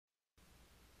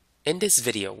In this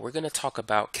video, we're going to talk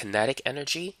about kinetic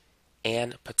energy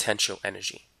and potential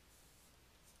energy.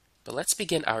 But let's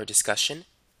begin our discussion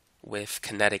with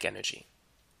kinetic energy.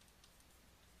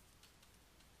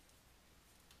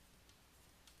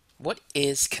 What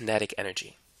is kinetic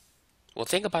energy? Well,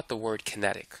 think about the word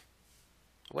kinetic.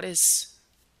 What does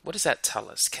that tell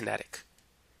us, kinetic?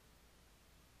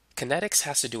 Kinetics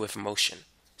has to do with motion.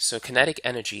 So kinetic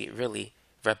energy really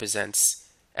represents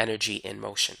energy in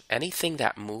motion. Anything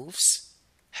that moves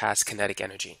has kinetic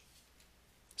energy.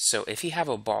 So if you have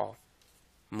a ball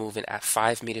moving at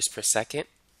 5 meters per second,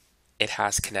 it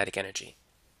has kinetic energy.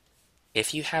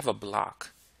 If you have a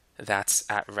block that's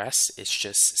at rest, it's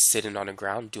just sitting on the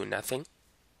ground doing nothing,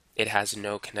 it has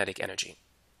no kinetic energy.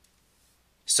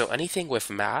 So anything with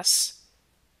mass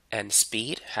and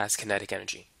speed has kinetic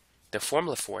energy. The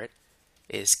formula for it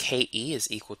is Ke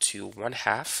is equal to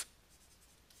 1/2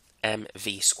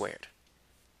 mv squared.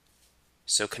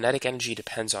 So kinetic energy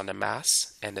depends on the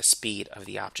mass and the speed of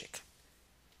the object.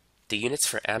 The units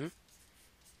for m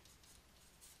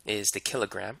is the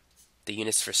kilogram. The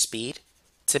units for speed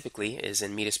typically is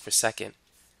in meters per second.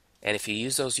 And if you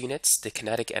use those units, the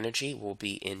kinetic energy will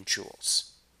be in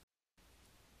joules.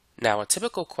 Now, a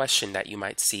typical question that you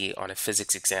might see on a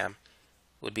physics exam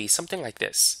would be something like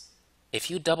this. If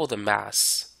you double the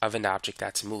mass of an object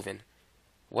that's moving,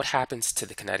 what happens to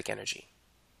the kinetic energy?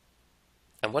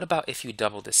 And what about if you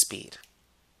double the speed?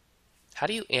 How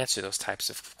do you answer those types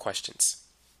of questions?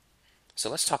 So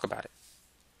let's talk about it.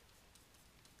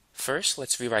 First,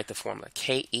 let's rewrite the formula.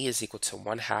 Ke is equal to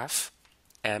 1/2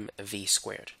 mv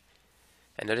squared.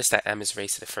 And notice that m is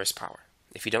raised to the first power.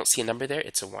 If you don't see a number there,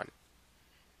 it's a 1.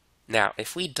 Now,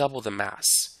 if we double the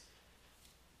mass,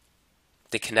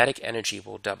 the kinetic energy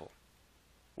will double.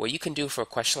 What you can do for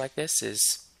a question like this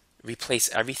is replace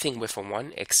everything with a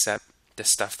 1 except the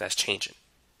stuff that's changing.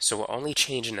 So we're only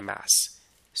changing the mass.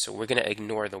 So we're going to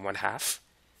ignore the 1/2.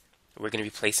 We're going to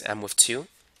replace m with 2.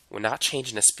 We're not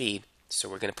changing the speed, so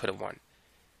we're going to put a 1.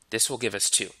 This will give us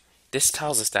 2. This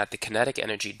tells us that the kinetic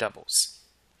energy doubles.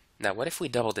 Now, what if we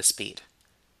double the speed?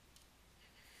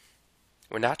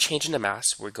 We're not changing the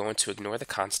mass. We're going to ignore the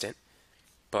constant,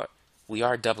 but we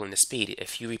are doubling the speed.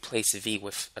 If you replace v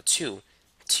with a 2,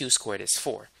 2 squared is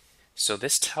 4. So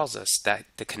this tells us that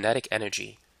the kinetic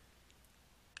energy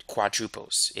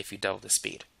quadruples if you double the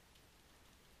speed.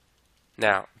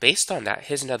 Now, based on that,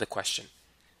 here's another question.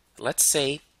 Let's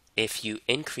say if you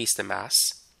increase the mass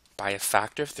by a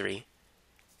factor of 3,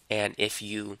 and if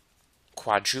you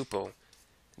quadruple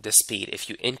the speed, if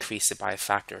you increase it by a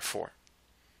factor of 4,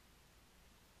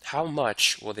 how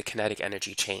much will the kinetic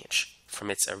energy change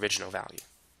from its original value?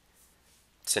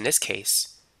 So in this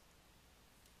case,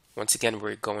 once again,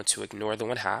 we're going to ignore the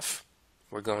 1/2.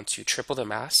 We're going to triple the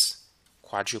mass,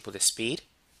 quadruple the speed.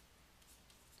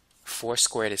 4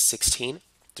 squared is 16.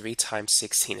 3 times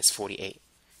 16 is 48.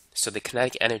 So the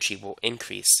kinetic energy will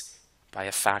increase by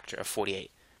a factor of 48.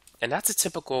 And that's a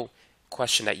typical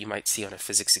question that you might see on a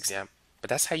physics exam, but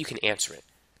that's how you can answer it.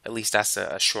 At least that's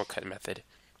a shortcut method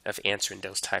of answering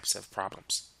those types of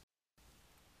problems.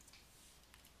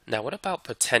 Now, what about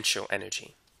potential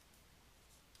energy?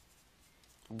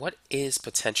 What is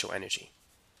potential energy?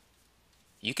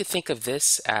 You could think of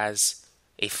this as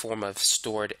a form of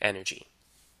stored energy.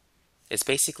 It's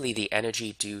basically the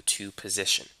energy due to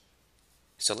position.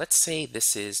 So let's say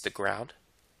this is the ground,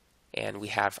 and we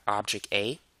have object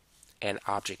A and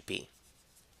object B.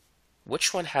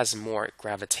 Which one has more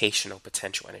gravitational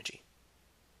potential energy?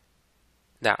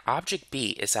 Now, object B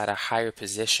is at a higher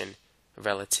position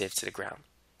relative to the ground.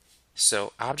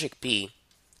 So object B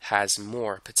has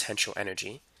more potential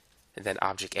energy than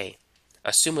object A,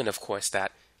 assuming, of course,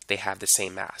 that they have the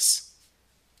same mass.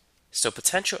 So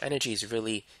potential energy is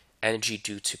really energy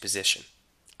due to position.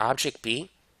 Object B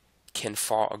can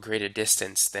fall a greater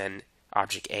distance than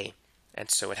object A, and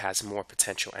so it has more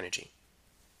potential energy.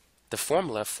 The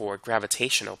formula for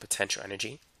gravitational potential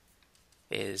energy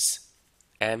is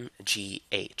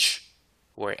mgh,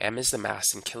 where m is the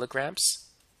mass in kilograms,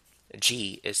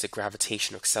 g is the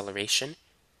gravitational acceleration,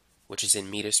 which is in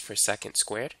meters per second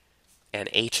squared, and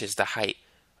h is the height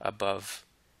above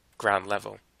ground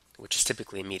level, which is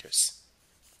typically in meters.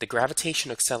 The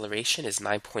gravitational acceleration is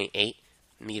 9.8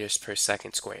 meters per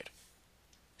second squared.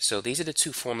 So these are the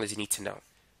two formulas you need to know.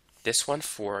 This one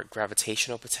for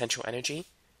gravitational potential energy,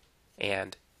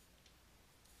 and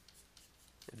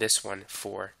this one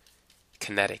for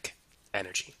kinetic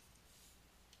energy.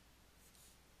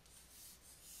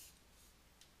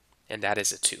 And that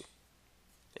is a 2.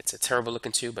 It's a terrible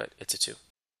looking 2, but it's a 2.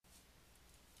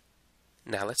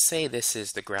 Now let's say this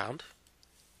is the ground,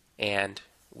 and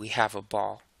we have a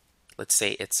ball let's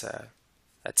say it's a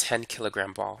 10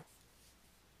 kilogram ball,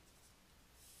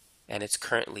 and it's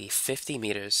currently 50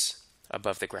 meters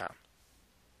above the ground.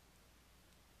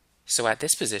 So at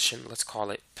this position, let's call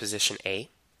it position A.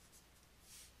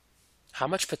 How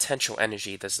much potential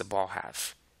energy does the ball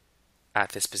have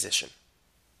at this position?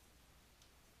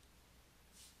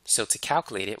 So to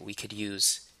calculate it, we could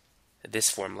use this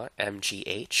formula,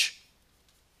 mgh.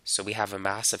 So we have a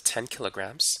mass of 10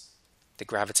 kilograms, the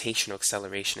gravitational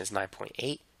acceleration is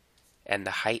 9.8, and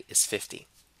the height is 50.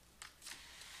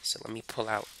 So let me pull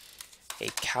out a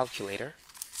calculator.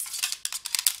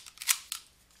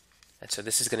 And so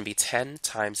this is going to be 10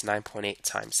 times 9.8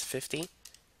 times 50.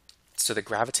 So the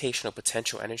gravitational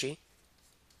potential energy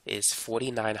is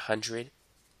 4,900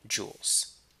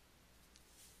 joules.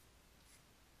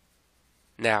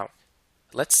 Now,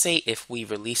 let's say if we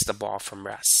release the ball from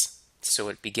rest, so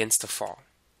it begins to fall.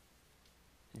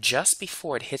 Just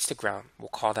before it hits the ground, we'll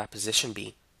call that position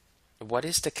B. What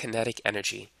is the kinetic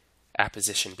energy at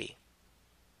position B?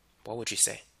 What would you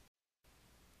say?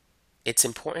 It's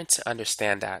important to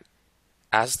understand that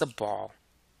as the ball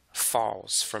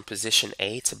falls from position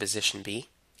A to position B,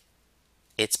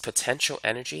 its potential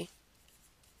energy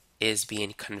is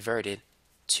being converted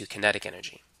to kinetic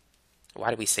energy. Why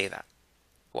do we say that?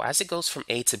 Well, as it goes from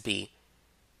A to B,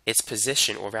 its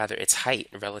position, or rather its height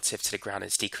relative to the ground,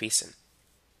 is decreasing.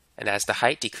 And as the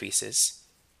height decreases,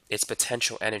 its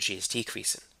potential energy is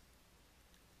decreasing.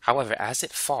 However, as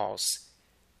it falls,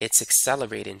 it's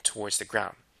accelerating towards the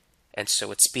ground. And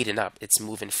so it's speeding up, it's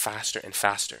moving faster and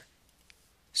faster.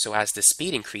 So as the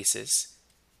speed increases,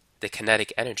 the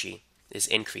kinetic energy is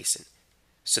increasing.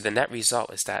 So the net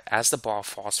result is that as the ball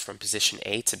falls from position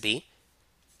A to B,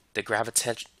 the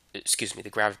gravitational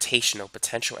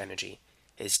potential energy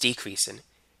is decreasing,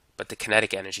 but the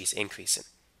kinetic energy is increasing.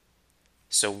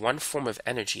 So one form of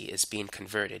energy is being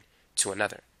converted to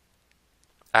another.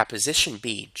 At position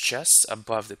B, just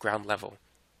above the ground level,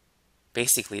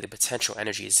 basically the potential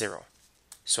energy is zero.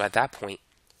 So at that point,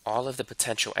 all of the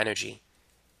potential energy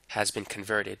has been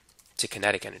converted to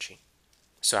kinetic energy.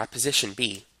 So at position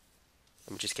B,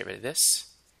 let me just get rid of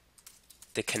this,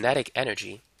 the kinetic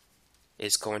energy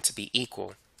is going to be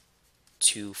equal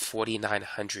to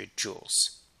 4,900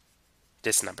 joules,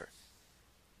 this number.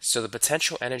 So the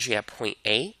potential energy at point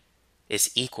A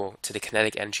is equal to the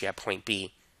kinetic energy at point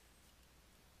B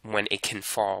when it can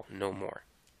fall no more.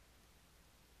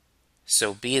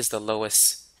 So B is the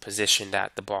lowest position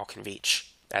that the ball can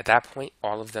reach. At that point,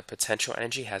 all of the potential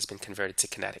energy has been converted to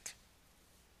kinetic.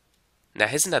 Now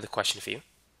here's another question for you.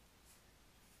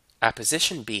 At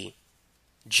position B,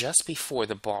 just before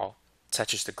the ball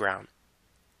touches the ground,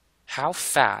 how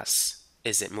fast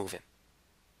is it moving?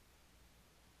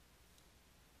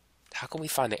 How can we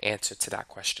find the answer to that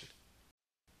question?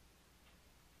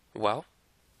 Well,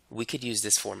 we could use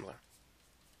this formula.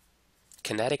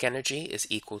 Kinetic energy is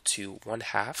equal to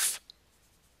 1/2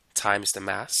 times the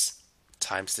mass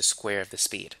times the square of the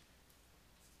speed.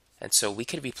 And so we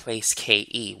could replace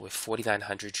KE with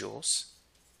 4,900 joules,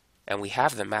 and we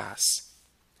have the mass.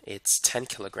 It's 10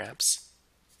 kilograms,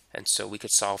 and so we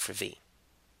could solve for V.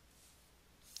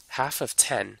 Half of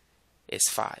 10 is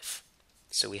 5.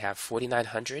 So we have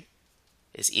 4,900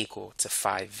 is equal to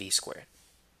 5V squared.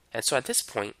 And so at this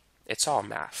point, it's all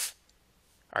math.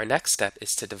 Our next step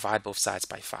is to divide both sides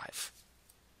by 5.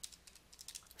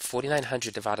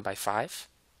 4,900 divided by 5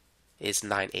 is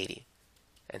 980.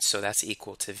 And so that's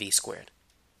equal to V squared.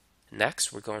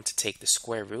 Next, we're going to take the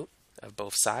square root of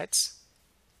both sides.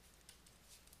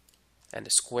 And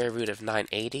the square root of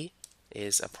 980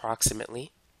 is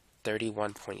approximately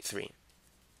 31.3.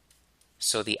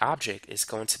 So the object is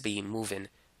going to be moving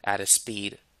at a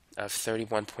speed of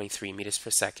 31.3 meters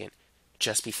per second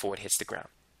just before it hits the ground.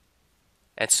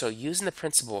 And so using the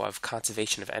principle of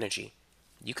conservation of energy,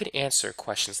 you could answer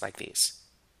questions like these.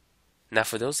 Now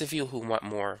for those of you who want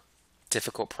more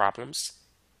difficult problems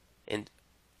in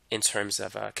terms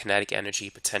of kinetic energy,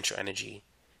 potential energy,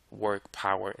 work,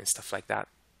 power, and stuff like that,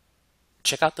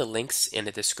 check out the links in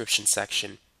the description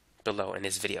section below in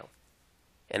this video.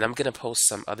 And I'm going to post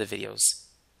some other videos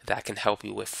that can help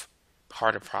you with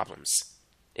harder problems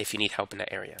if you need help in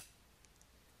that area.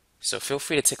 So feel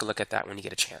free to take a look at that when you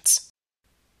get a chance.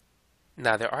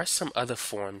 Now there are some other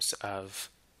forms of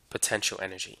potential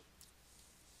energy.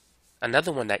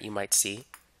 Another one that you might see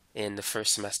in the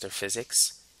first semester of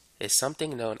physics is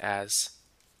something known as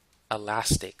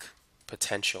elastic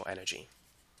potential energy.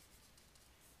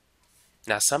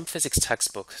 Now some physics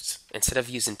textbooks, instead of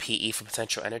using PE for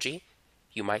potential energy,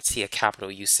 you might see a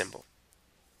capital U symbol.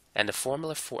 And the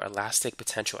formula for elastic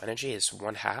potential energy is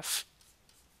 1/2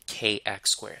 kx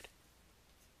squared.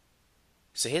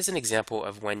 So here's an example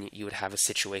of when you would have a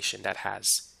situation that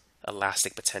has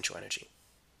elastic potential energy.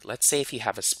 Let's say if you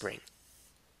have a spring.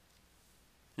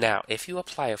 Now, if you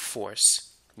apply a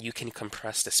force, you can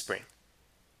compress the spring.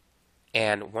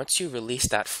 And once you release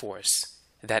that force,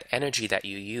 that energy that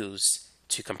you use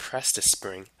to compress the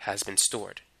spring has been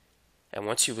stored. And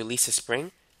once you release the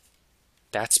spring,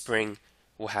 that spring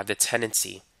will have the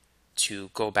tendency to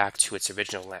go back to its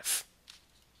original length.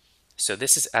 So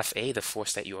this is Fa, the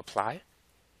force that you apply,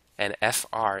 and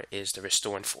Fr is the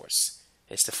restoring force.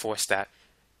 It's the force that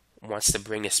wants to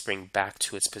bring the spring back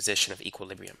to its position of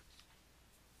equilibrium.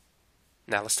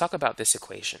 Now let's talk about this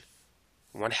equation,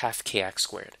 1/2 kx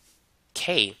squared.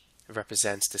 K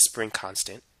represents the spring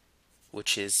constant,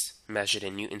 which is measured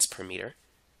in newtons per meter,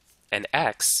 and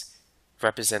x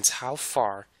represents how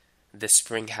far the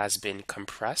spring has been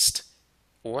compressed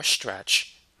or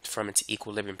stretched from its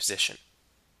equilibrium position.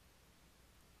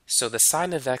 So the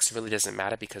sign of x really doesn't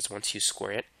matter because once you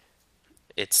square it,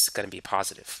 it's going to be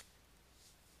positive.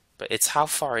 But it's how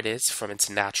far it is from its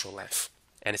natural length,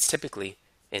 and it's typically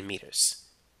in meters.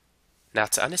 Now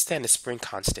to understand the spring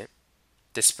constant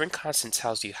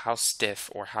tells you how stiff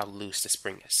or how loose the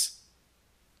spring is.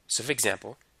 So for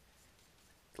example,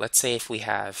 let's say if we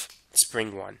have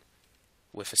spring 1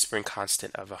 with a spring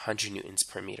constant of 100 newtons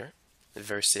per meter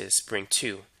versus spring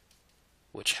 2,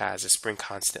 which has a spring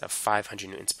constant of 500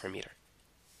 newtons per meter.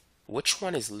 Which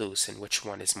one is loose and which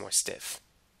one is more stiff?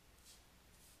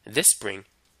 This spring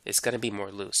is going to be more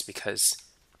loose because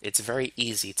it's very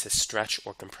easy to stretch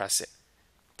or compress it.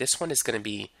 This one is going to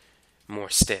be more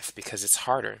stiff because it's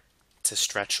harder to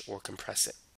stretch or compress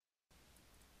it.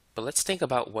 But let's think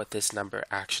about what this number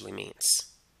actually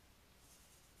means.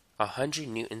 100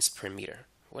 newtons per meter.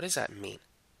 What does that mean?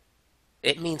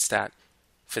 It means that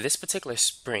for this particular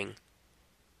spring,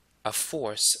 a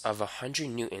force of 100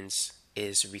 newtons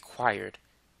is required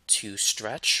to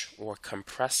stretch or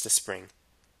compress the spring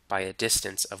by a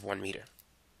distance of 1 meter.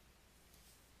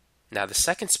 Now the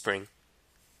second spring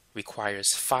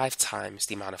requires 5 times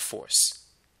the amount of force.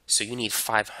 So you need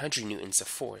 500 newtons of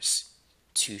force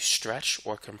to stretch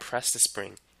or compress the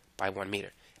spring by 1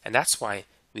 meter. And that's why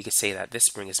we could say that this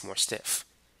spring is more stiff,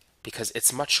 because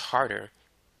it's much harder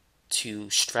to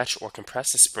stretch or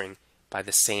compress the spring by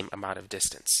the same amount of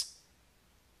distance.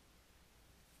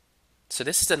 So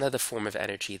this is another form of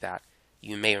energy that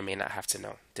you may or may not have to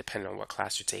know, depending on what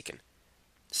class you're taking.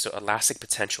 So elastic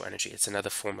potential energy, it's another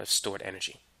form of stored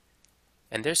energy.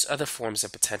 And there's other forms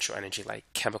of potential energy like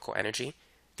chemical energy,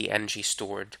 the energy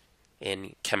stored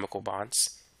in chemical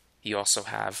bonds. You also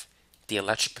have the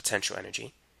electric potential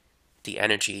energy, the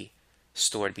energy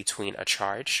stored between a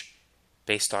charge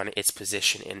based on its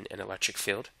position in an electric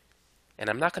field. And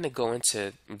I'm not going to go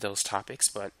into those topics,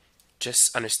 but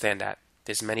just understand that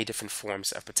there's many different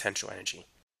forms of potential energy.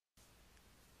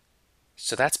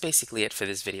 So that's basically it for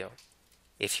this video.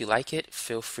 If you like it,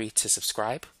 feel free to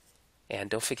subscribe.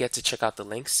 And don't forget to check out the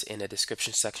links in the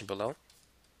description section below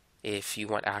if you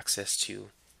want access to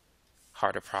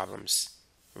harder problems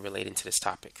relating to this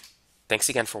topic. Thanks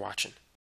again for watching.